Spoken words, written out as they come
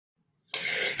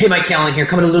Hey, Mike Callen here,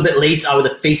 coming a little bit late with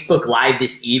a Facebook Live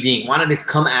this evening. Wanted to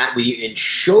come at with you and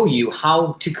show you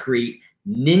how to create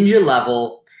ninja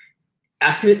level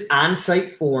estimate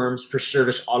on-site forms for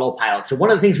Service Autopilot. So one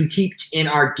of the things we teach in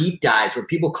our deep dives where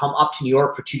people come up to New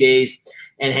York for 2 days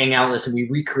and hang out with us and we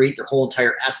recreate their whole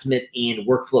entire estimate and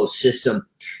workflow system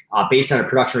based on a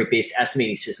production rate based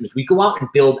estimating systems. We go out and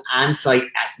build on-site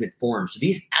estimate forms. So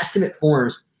these estimate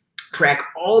forms track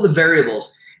all the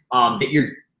variables that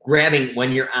you're grabbing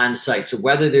when you're on site. So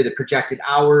whether they're the projected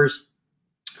hours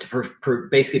to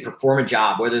basically perform a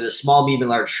job, whether the small, medium,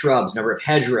 and large shrubs, number of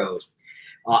hedgerows,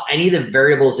 any of the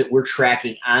variables that we're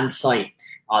tracking on site,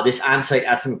 this on-site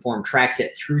estimate form tracks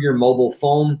it through your mobile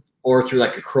phone or through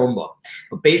like a Chromebook.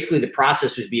 But basically the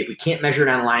process would be if we can't measure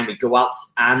it online, we go out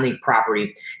on the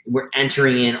property and we're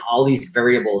entering in all these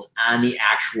variables on the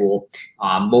actual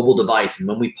mobile device. And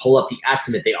when we pull up the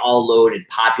estimate, they all load and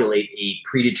populate a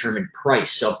predetermined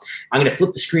price. So I'm gonna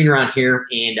flip the screen around here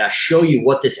and show you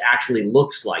what this actually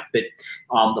looks like. But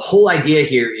the whole idea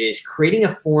here is creating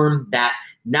a form that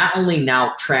not only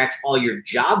now tracks all your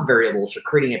job variables for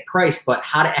creating a price, but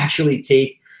how to actually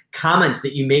take comments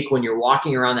that you make when you're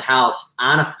walking around the house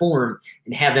on a form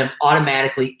and have them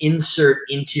automatically insert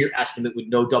into your estimate with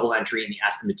no double entry in the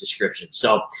estimate description.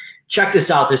 So check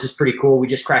this out. This is pretty cool. We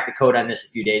just cracked the code on this a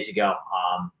few days ago,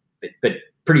 but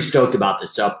pretty stoked about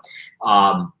this. So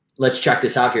let's check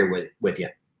this out here with you.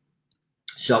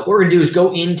 So what we're gonna do is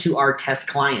go into our test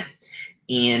client.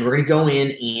 And we're going to go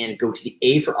in and go to the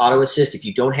A for Auto Assist. If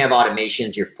you don't have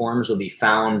automations, your forms will be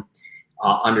found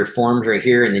under Forms right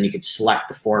here, and then you can select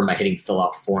the form by hitting Fill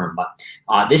Out Form.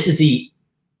 But this is the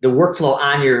workflow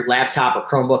on your laptop or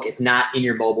Chromebook. If not in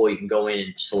your mobile, you can go in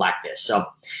and select this. So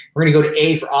we're going to go to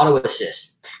A for Auto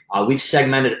Assist. We've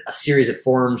segmented a series of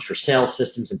forms for sales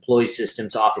systems, employee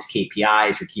systems, office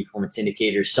KPIs, or key performance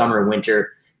indicators, summer,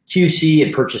 winter, QC,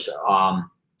 and purchase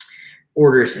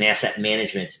orders and asset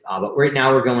management. But right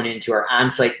now we're going into our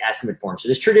on-site estimate form. So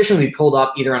this traditionally be pulled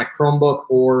up either on a Chromebook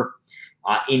or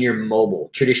in your mobile.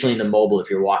 Traditionally in the mobile if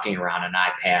you're walking around an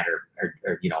iPad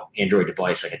or you know, Android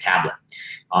device like a tablet.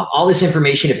 All this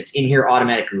information, if it's in here,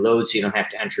 automatically loads so you don't have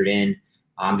to enter it in.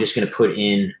 I'm just going to put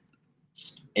in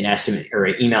an estimate or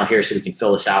an email here so we can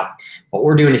fill this out. What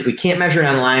we're doing is we can't measure it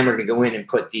online. We're going to go in and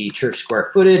put the turf square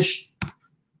footage,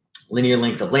 linear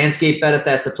length of landscape bed if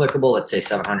that's applicable. Let's say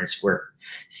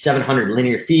 700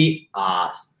 linear feet.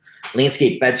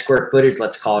 Landscape bed square footage,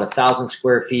 let's call it 1,000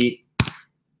 square feet.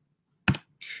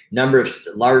 Number of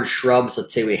large shrubs,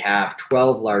 let's say we have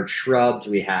 12 large shrubs.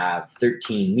 We have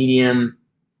 13 medium.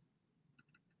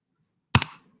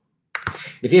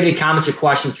 If you have any comments or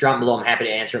questions, drop them below. I'm happy to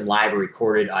answer them live or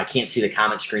recorded. I can't see the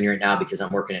comment screen right now because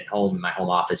I'm working at home in my home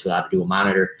office without a dual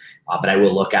monitor, but I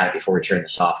will look at it before we turn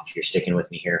this off if you're sticking with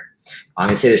me here. I'm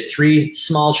going to say there's 3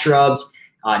 small shrubs,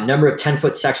 number of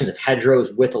 10-foot sections of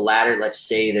hedgerows with a ladder. Let's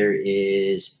say there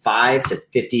is 5, so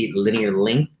 50 linear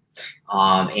length,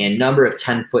 and number of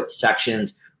 10-foot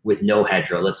sections with no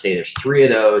hedgerow. Let's say there's 3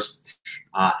 of those.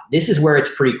 This is where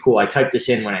it's pretty cool. I typed this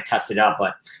in when I tested out,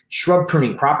 but shrub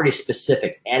pruning property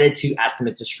specifics added to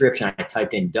estimate description. I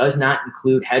typed in does not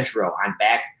include hedgerow on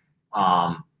back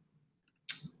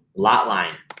lot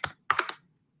line.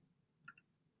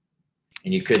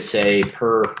 And you could say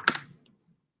per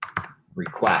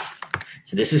request.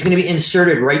 So this is going to be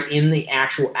inserted right in the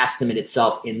actual estimate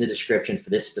itself in the description for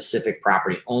this specific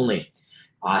property only.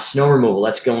 Snow removal,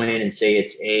 let's go in and say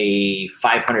it's a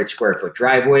 500 square foot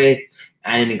driveway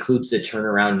and it includes the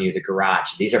turnaround near the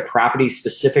garage. These are property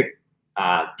specific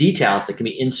details that can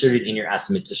be inserted in your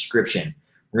estimate description.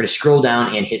 We're going to scroll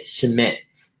down and hit submit.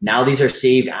 Now these are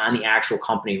saved on the actual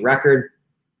company record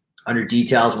under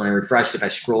details. When I refresh, if I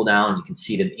scroll down, you can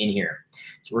see them in here.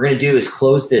 So what we're going to do is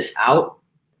close this out.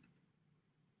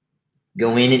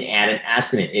 Go in and add an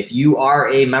estimate. If you are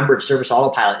a member of Service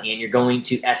Autopilot and you're going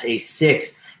to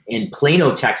SA6 in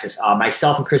Plano, Texas,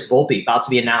 myself and Chris Volpe, about to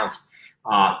be announced,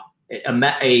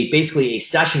 basically a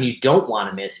session you don't want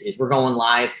to miss is we're going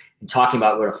live and talking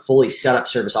about what a fully set up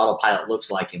Service Autopilot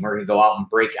looks like. And we're going to go out and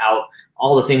break out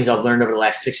all the things I've learned over the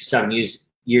last 6 or 7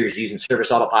 years using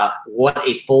Service Autopilot, what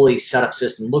a fully set up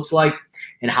system looks like,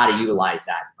 and how to utilize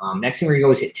that. Next thing we're going to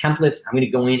go is hit templates. I'm going to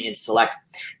go in and select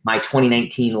my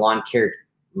 2019 lawn care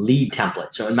lead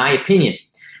template. So in my opinion,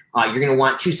 you're going to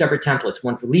want 2 separate templates,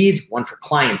 one for leads, one for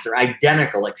clients. They're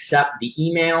identical, except the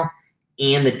email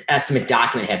and the estimate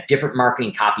document have different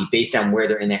marketing copy based on where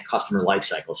they're in that customer life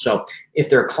cycle. So if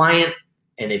they're a client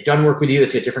and they've done work with you,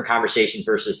 it's a different conversation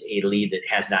versus a lead that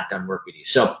has not done work with you.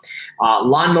 So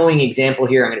lawn mowing example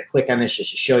here, I'm going to click on this just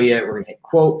to show you. We're going to hit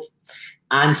quote,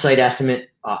 on-site estimate,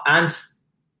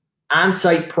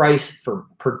 On-site price for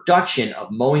production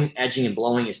of mowing, edging, and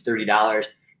blowing is $30,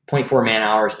 0.4 man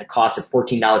hours, and a cost of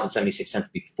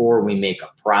 $14.76 before we make a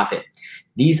profit.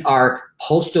 These are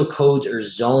postal codes or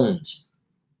zones.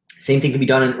 Same thing can be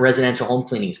done in residential home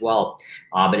cleaning as well.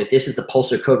 But if this is the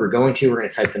postal code we're going to, we're going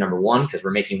to type the number 1 because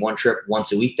we're making one trip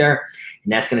once a week there.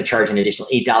 And that's going to charge an additional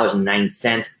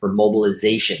 $8.09 for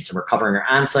mobilization. So we're covering our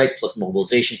on-site plus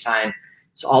mobilization time.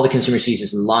 So all the consumer sees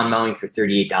is lawn mowing for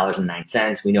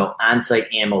 $38.09. We know on-site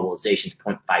and mobilization is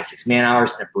 0.56 man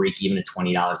hours and a break even at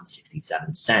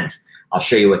 $20.67. I'll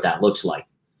show you what that looks like.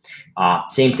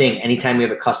 Same thing, anytime we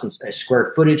have a custom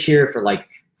square footage here for like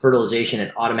fertilization,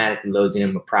 it automatically loads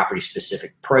in with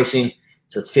property-specific pricing.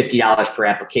 So it's $50 per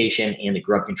application, and the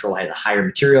grub control has a higher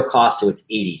material cost, so it's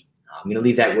 $80. I'm going to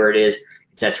leave that where it is,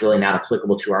 because that's really not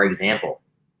applicable to our example.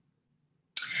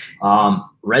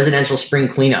 Residential spring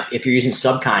cleanup. If you're using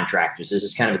subcontractors, this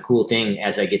is kind of a cool thing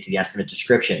as I get to the estimate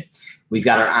description. We've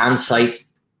got our on-site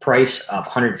price of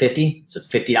 $150, so it's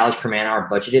 $50 per man hour,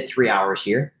 budgeted 3 hours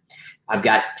here. I've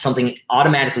got something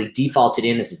automatically defaulted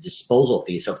in as a disposal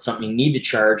fee. So if something you need to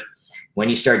charge, when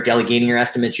you start delegating your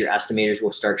estimates, your estimators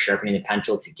will start sharpening the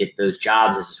pencil to get those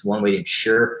jobs. This is one way to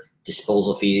ensure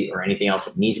disposal fee or anything else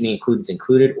that needs to be included is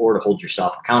included, or to hold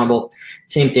yourself accountable.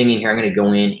 Same thing in here. I'm going to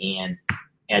go in and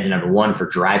add the number 1 for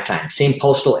drive time. Same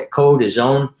postal code is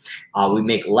zone. We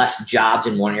make less jobs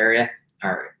in one area,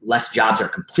 or less jobs are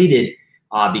completed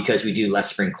because we do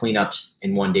less spring cleanups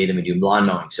in one day than we do lawn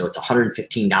mowing. So it's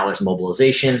 $115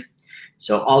 mobilization.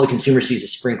 So all the consumer sees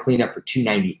is spring cleanup for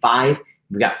 $295.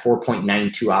 We've got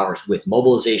 4.92 hours with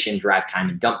mobilization, drive time,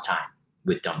 and dump time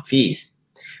with dump fees.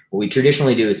 What we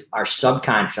traditionally do is our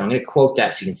subcontractor, I'm going to quote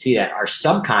that so you can see that, our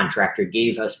subcontractor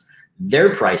gave us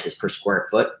their prices per square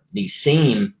foot, the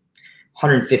same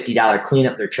 $150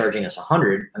 cleanup they're charging us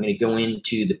 $100. I'm going to go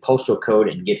into the postal code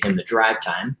and give him the drive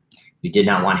time. We did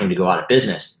not want him to go out of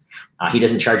business. He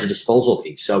doesn't charge a disposal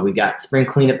fee. So we've got spring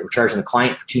cleanup, we're charging the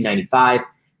client for $295.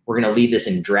 We're going to leave this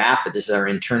in draft, but this is our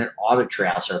internal audit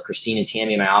trail. So Christine and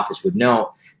Tammy in my office would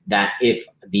know that if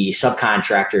the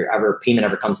subcontractor payment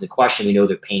ever comes into question, we know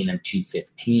they're paying them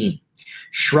 $215.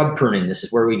 Shrub pruning, this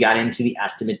is where we got into the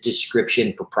estimate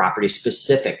description for property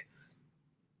specific.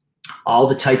 All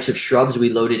the types of shrubs we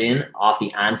loaded in off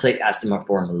the on-site estimate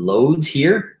form loads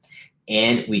here,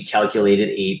 and we calculated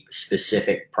a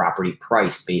specific property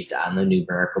price based on the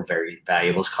numerical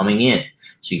variables coming in.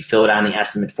 So you fill it on the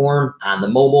estimate form on the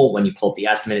mobile. When you pull up the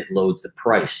estimate, it loads the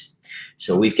price.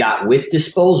 So we've got with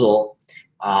disposal,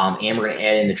 and we're going to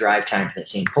add in the drive time for that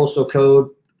same postal code.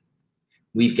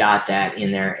 We've got that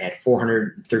in there at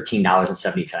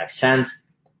 $413.75,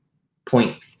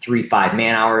 0.35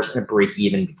 man hours, and a break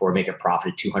even before we make a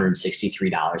profit of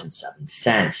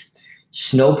 $263.07.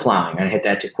 Snow plowing, I'm going to hit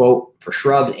that to quote for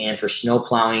shrubs and for snow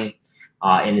plowing.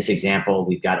 In this example,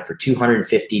 we've got it for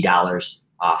 $250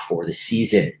 for the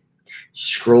season.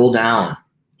 Scroll down,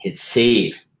 hit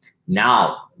save.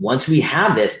 Now, once we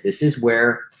have this, this is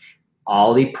where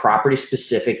all the property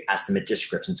specific estimate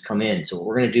descriptions come in. So what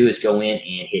we're going to do is go in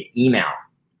and hit email.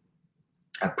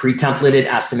 A pre-templated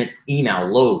estimate email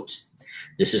loads.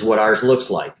 This is what ours looks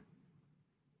like.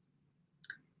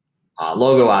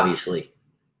 Logo, obviously.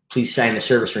 Please sign the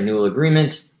service renewal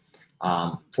agreement.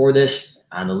 For this,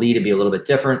 on the lead, it'd be a little bit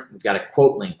different. We've got a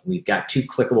quote link. We've got 2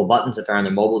 clickable buttons. If they're on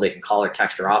their mobile, they can call or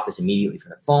text our office immediately from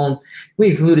their phone. We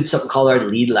included something called our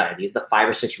lead letter. These are the 5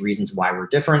 or 6 reasons why we're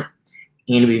different.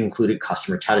 And we've included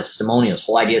customer testimonials.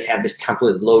 Whole idea is have this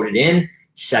template loaded in,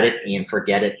 set it and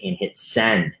forget it, and hit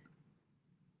send.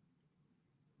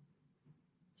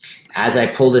 As I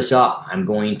pull this up, I'm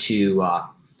going to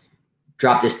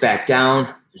drop this back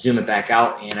down, zoom it back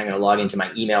out, and I'm going to log into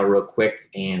my email real quick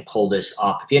and pull this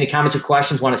up. If you have any comments or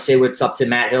questions, want to say what's up to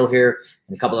Matt Hill here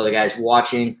and a couple other guys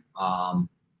watching.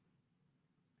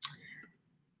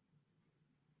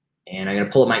 And I'm going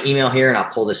to pull up my email here, and I'll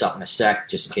pull this up in a sec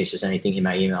just in case there's anything in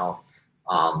my email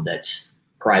that's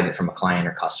private from a client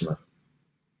or customer.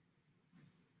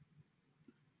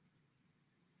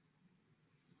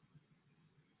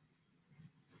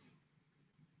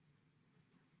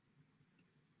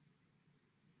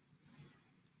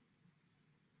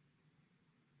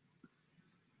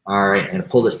 All right, I'm going to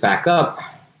pull this back up.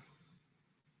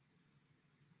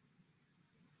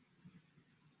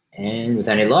 And with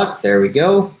any luck, there we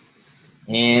go.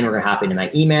 And we're going to hop into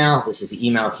my email. This is the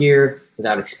email here.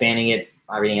 Without expanding it,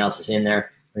 everything else is in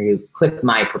there. I'm going to click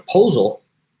my proposal.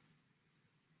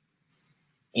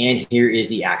 And here is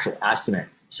the actual estimate.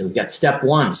 So we've got step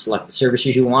 1, select the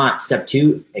services you want. Step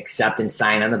 2, accept and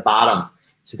sign on the bottom.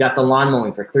 So we've got the lawn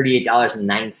mowing for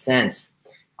 $38.09.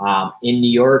 In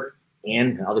New York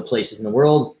and other places in the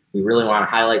world, We really want to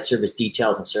highlight service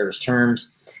details and service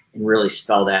terms and really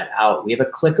spell that out. We have a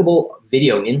clickable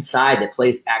video inside that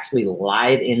plays actually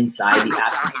live inside the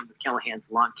estimate. Callahan's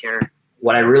Lawn Care.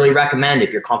 What I really recommend,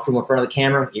 if you're comfortable in front of the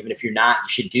camera, even if you're not, you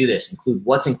should do this. Include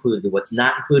what's included, what's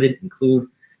not included, include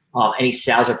any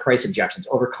sales or price objections,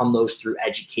 overcome those through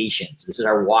education. So this is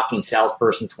our walking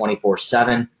salesperson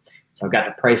 24/7. So I've got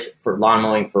the price for lawn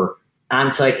mowing for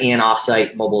on-site and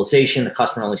off-site mobilization. The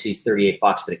customer only sees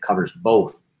 $38, but it covers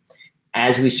both.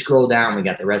 As we scroll down, we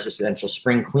got the residential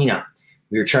spring cleanup.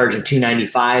 We were charging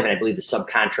 $295, and I believe the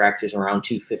subcontractors are around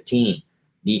 $215.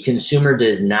 The consumer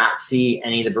does not see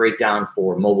any of the breakdown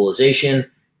for mobilization,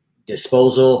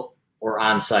 disposal, or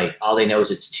on-site. All they know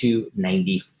is it's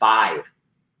 $295.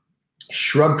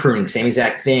 Shrub pruning, same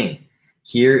exact thing.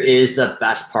 Here is the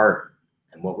best part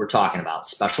and what we're talking about.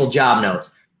 Special job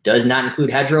notes. Does not include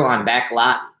hedgerow on back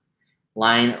lot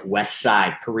line west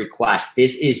side per request.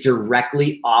 This is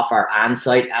directly off our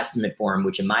on-site estimate form,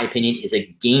 which in my opinion is a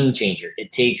game changer.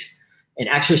 It takes an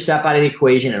extra step out of the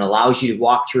equation and allows you to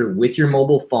walk through with your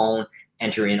mobile phone,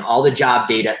 enter in all the job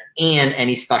data and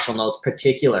any special notes,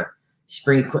 particular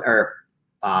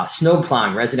snow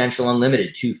plowing, residential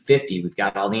unlimited, $250. We've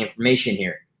got all the information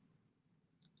here.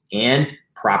 And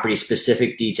property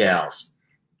specific details.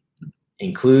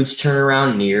 Includes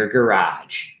turnaround near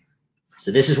garage.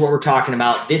 So this is what we're talking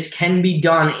about. This can be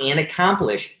done and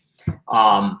accomplished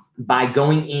by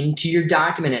going into your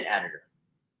document editor.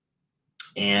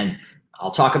 And I'll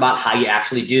talk about how you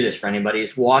actually do this for anybody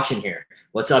who's watching here.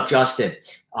 What's up, Justin?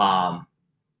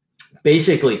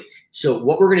 Basically, so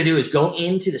what we're going to do is go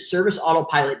into the Service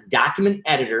Autopilot document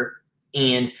editor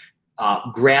and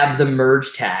grab the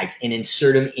merge tags and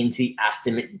insert them into the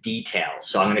estimate details.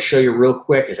 So I'm going to show you real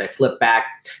quick as I flip back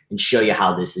and show you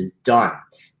how this is done.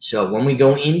 So when we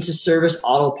go into Service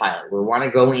Autopilot, we want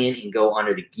to go in and go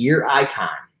under the gear icon.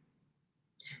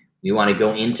 We want to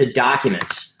go into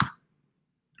Documents.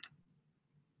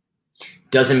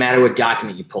 Doesn't matter what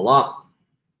document you pull up.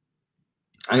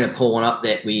 I'm going to pull one up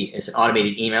that it's an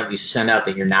automated email we used to send out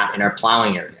that you're not in our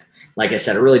plowing area. Like I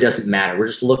said, it really doesn't matter. We're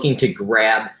just looking to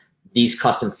grab these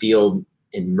custom fields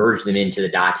and merge them into the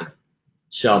document.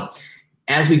 So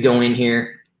as we go in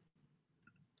here,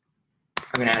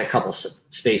 I'm going to add a couple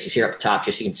spaces here up top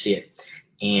just so you can see it.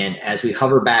 And as we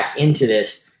hover back into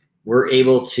this, we're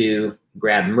able to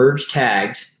grab merge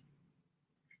tags.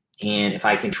 And if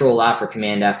I Control F or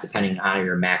Command F, depending on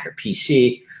your Mac or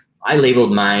PC, I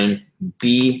labeled mine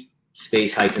B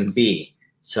 _B.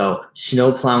 So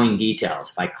snow plowing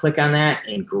details. If I click on that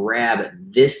and grab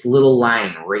this little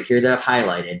line right here that I've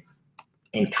highlighted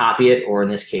and copy it, or in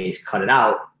this case, cut it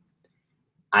out,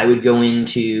 I would go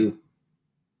into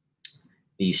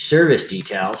the service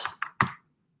details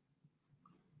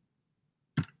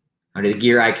under the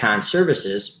gear icon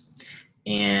services,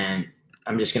 and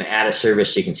I'm just going to add a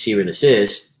service so you can see where this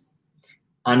is.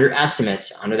 Under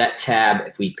estimates, under that tab,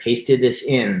 if we pasted this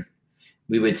in,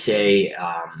 we would say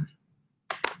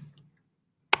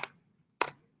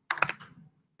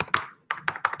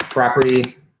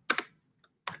property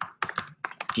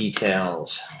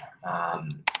details,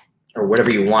 or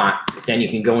whatever you want. Then you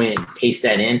can go in and paste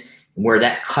that in. Where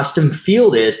that custom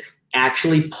field is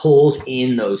actually pulls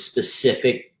in those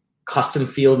specific custom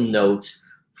field notes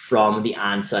from the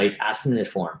on-site estimate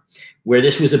form. Where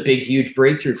this was a big, huge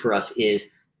breakthrough for us is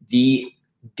the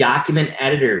document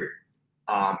editor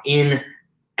in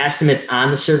estimates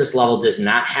on the service level does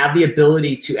not have the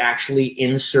ability to actually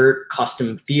insert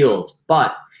custom fields.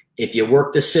 But if you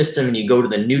work the system and you go to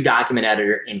the new document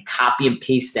editor and copy and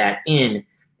paste that in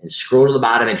and scroll to the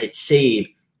bottom and hit save,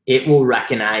 it will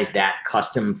recognize that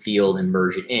custom field and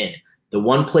merge it in. The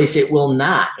one place it will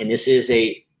not, and this is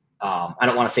a, I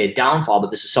don't want to say a downfall, but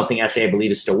this is something SA I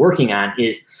believe is still working on,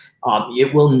 is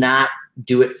it will not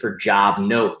do it for job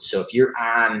notes. So if you're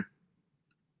on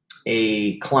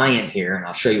a client here, and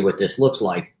I'll show you what this looks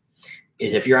like,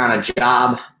 is if you're on a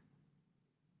job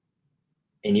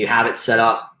and you have it set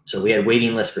up, so we had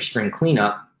waiting list for spring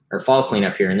cleanup or fall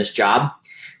cleanup here in this job,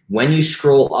 when you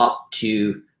scroll up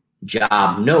to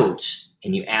job notes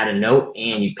and you add a note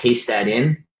and you paste that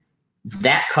in,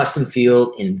 that custom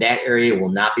field in that area will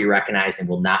not be recognized and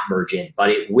will not merge in, but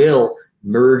it will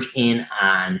merge in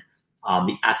on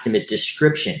the estimate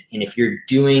description. And if you're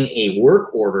doing a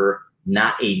work order,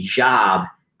 not a job,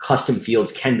 custom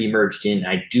fields can be merged in.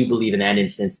 I do believe in that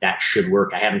instance that should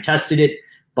work. I haven't tested it,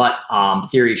 but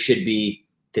theory should be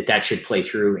that that should play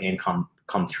through and come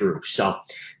through. So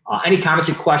any comments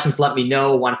or questions, let me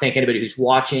know. I want to thank anybody who's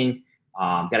watching.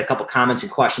 Got a couple comments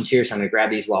and questions here, so I'm going to grab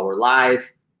these while we're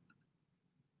live.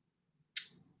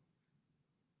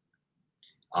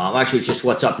 Actually, it's just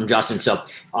what's up from Justin. So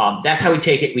that's how we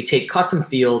take it. We take custom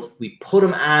fields, we put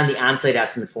them on the on-site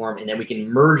estimate form, and then we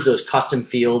can merge those custom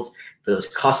fields for those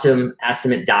custom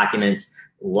estimate documents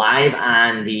live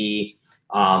on the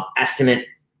estimate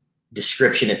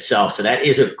description itself. So that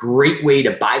is a great way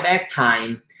to buy back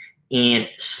time and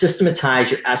systematize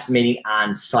your estimating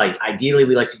on site. Ideally,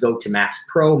 we like to go to Maps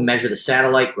Pro, measure the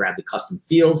satellite, grab the custom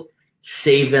fields,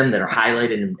 save them that are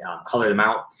highlighted and color them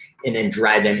out, and then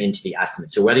drive them into the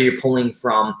estimate. So whether you're pulling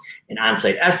from an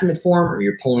on-site estimate form or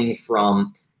you're pulling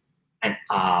from an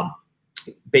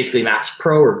basically Maps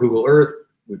Pro or Google Earth,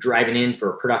 we're driving in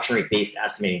for production rate based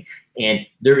estimating. And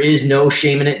there is no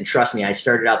shame in it. And trust me, I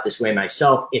started out this way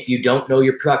myself. If you don't know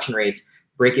your production rates,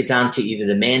 break it down to either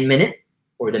the man minute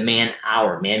or the man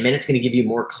hour. Man minute's going to give you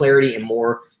more clarity and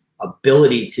more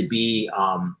ability to be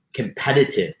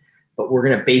competitive. But we're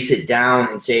going to base it down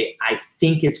and say, I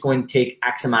think it's going to take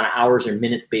X amount of hours or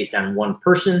minutes based on one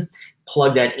person.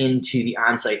 Plug that into the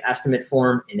on-site estimate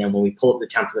form. And then when we pull up the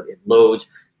template, it loads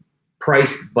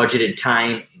price, budgeted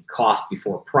time, and cost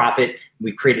before profit.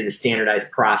 We created a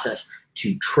standardized process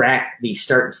to track the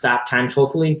start and stop times,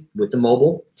 hopefully, with the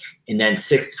mobile. And then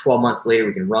 6 to 12 months later,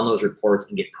 we can run those reports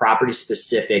and get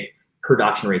property-specific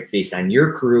production rates based on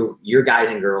your crew, your guys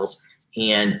and girls,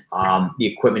 and the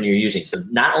equipment you're using. So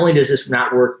not only does this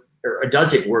not work, or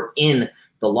does it work in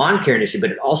the lawn care industry,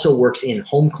 but it also works in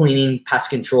home cleaning, pest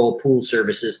control, pool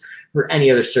services, or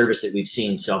any other service that we've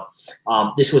seen. So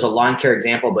this was a lawn care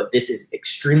example, but this is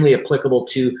extremely applicable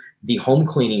to the home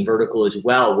cleaning vertical as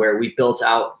well, where we built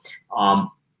out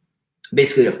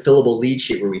basically a fillable lead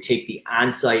sheet where we take the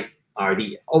on-site or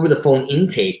the over-the-phone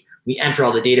intake, we enter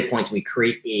all the data points, and we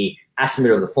create a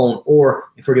estimate of the phone. Or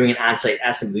if we're doing an on-site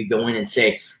estimate, we go in and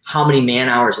say, how many man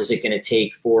hours is it going to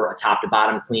take for a top to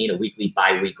bottom clean, a weekly,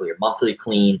 bi-weekly, or monthly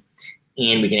clean?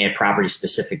 And we can add property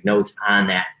specific notes on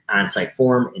that on-site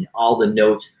form, and all the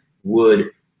notes would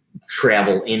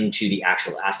travel into the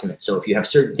actual estimate. So if you have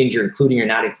certain things you're including or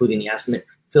not including the estimate,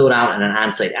 fill it out on an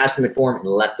on-site estimate form and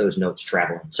let those notes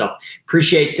travel in. So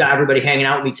appreciate everybody hanging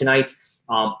out with me tonight.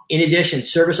 In addition,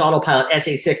 Service Autopilot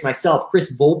SA6, myself,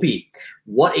 Chris Volpe,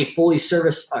 what a fully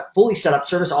set up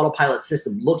Service Autopilot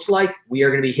system looks like. We are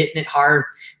going to be hitting it hard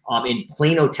in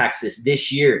Plano, Texas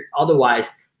this year. Otherwise,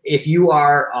 if you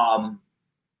are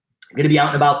going to be out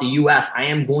and about the U.S., I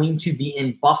am going to be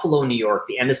in Buffalo, New York,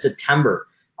 the end of September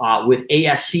with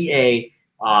ASCA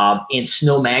and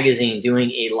Snow Magazine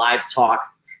doing a live talk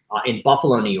in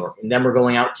Buffalo, New York. And then we're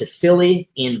going out to Philly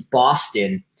and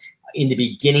Boston in the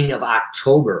beginning of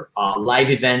October. Live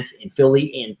events in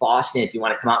Philly and Boston if you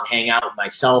want to come out and hang out with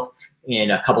myself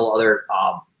and a couple other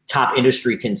top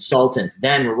industry consultants.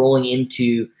 Then we're rolling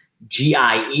into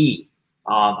GIE.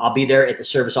 I'll be there at the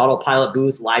Service Autopilot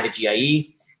booth live at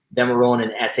GIE. Then we're rolling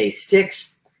in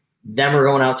SA6. Then we're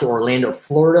going out to Orlando,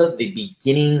 Florida, the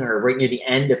beginning or right near the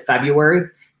end of February.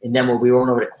 And then we'll be rolling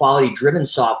over to Quality Driven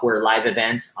Software live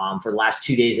events for the last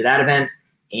 2 days of that event.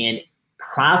 And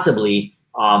possibly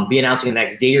be announcing the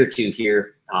next day or two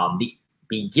here, the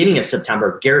beginning of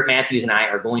September. Garrett Matthews and I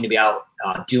are going to be out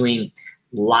doing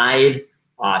live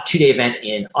 2-day event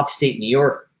in upstate New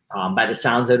York by the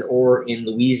sounds of it, or in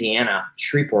Louisiana,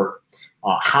 Shreveport,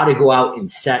 how to go out and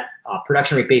set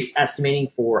production rate based estimating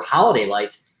for holiday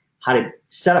lights, how to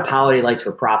set up holiday lights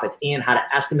for profits, and how to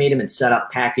estimate them and set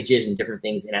up packages and different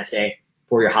things in SA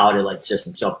for your holiday light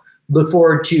system. So look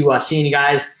forward to seeing you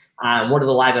guys on one of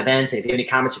the live events. And if you have any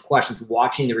comments or questions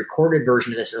watching the recorded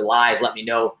version of this or live, let me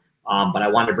know. But I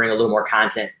wanted to bring a little more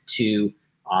content to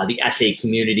the SA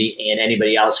community and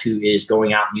anybody else who is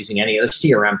going out and using any other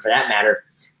CRM for that matter.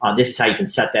 This is how you can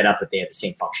set that up if they have the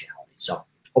same functionality. So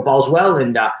hope all's well,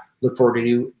 and look forward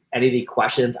to any of the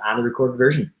questions on the recorded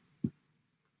version.